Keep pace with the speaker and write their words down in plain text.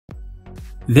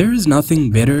There is nothing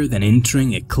better than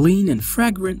entering a clean and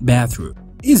fragrant bathroom,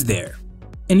 is there?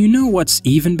 And you know what's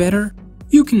even better?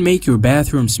 You can make your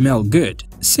bathroom smell good,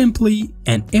 simply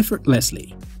and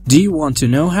effortlessly. Do you want to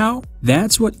know how?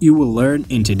 That's what you will learn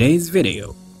in today's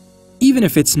video. Even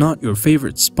if it's not your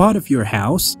favorite spot of your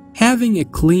house, having a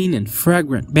clean and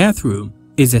fragrant bathroom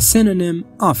is a synonym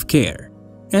of care.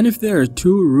 And if there are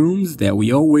two rooms that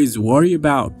we always worry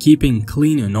about keeping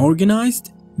clean and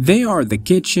organized, they are the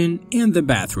kitchen and the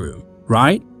bathroom,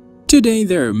 right? Today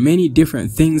there are many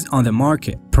different things on the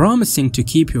market promising to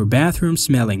keep your bathroom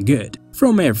smelling good,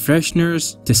 from air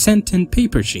fresheners to scented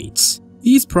paper sheets.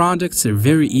 These products are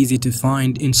very easy to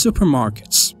find in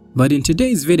supermarkets, but in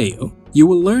today's video, you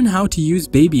will learn how to use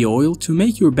baby oil to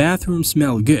make your bathroom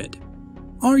smell good.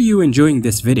 Are you enjoying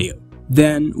this video?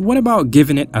 Then what about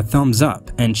giving it a thumbs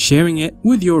up and sharing it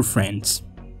with your friends?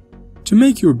 To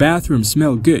make your bathroom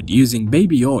smell good using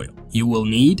baby oil, you will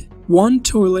need 1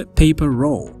 toilet paper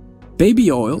roll, baby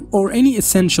oil or any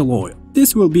essential oil.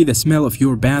 This will be the smell of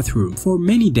your bathroom for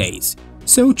many days,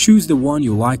 so choose the one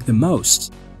you like the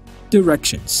most.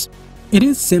 Directions. It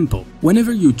is simple.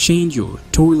 Whenever you change your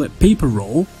toilet paper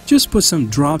roll, just put some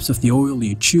drops of the oil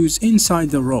you choose inside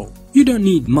the roll. You don't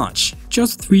need much,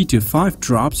 just 3 to 5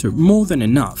 drops are more than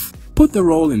enough. Put the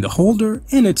roll in the holder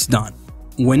and it's done.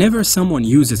 Whenever someone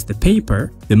uses the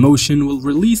paper, the motion will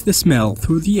release the smell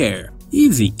through the air.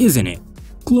 Easy, isn't it?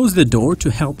 Close the door to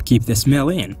help keep the smell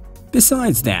in.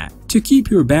 Besides that, to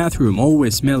keep your bathroom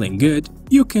always smelling good,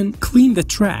 you can clean the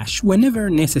trash whenever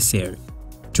necessary.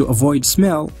 To avoid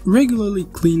smell, regularly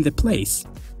clean the place,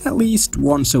 at least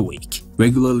once a week.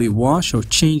 Regularly wash or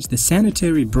change the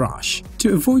sanitary brush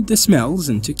to avoid the smells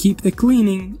and to keep the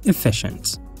cleaning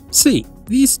efficient. See,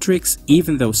 these tricks,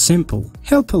 even though simple,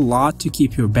 help a lot to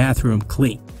keep your bathroom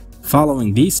clean.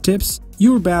 Following these tips,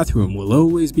 your bathroom will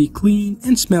always be clean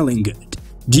and smelling good.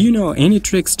 Do you know any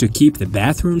tricks to keep the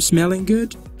bathroom smelling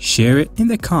good? Share it in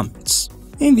the comments.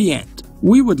 In the end,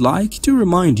 we would like to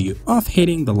remind you of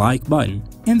hitting the like button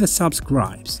and the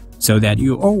subscribes so that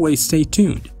you always stay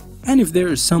tuned. And if there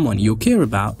is someone you care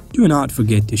about, do not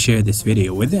forget to share this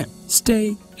video with them.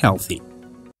 Stay healthy.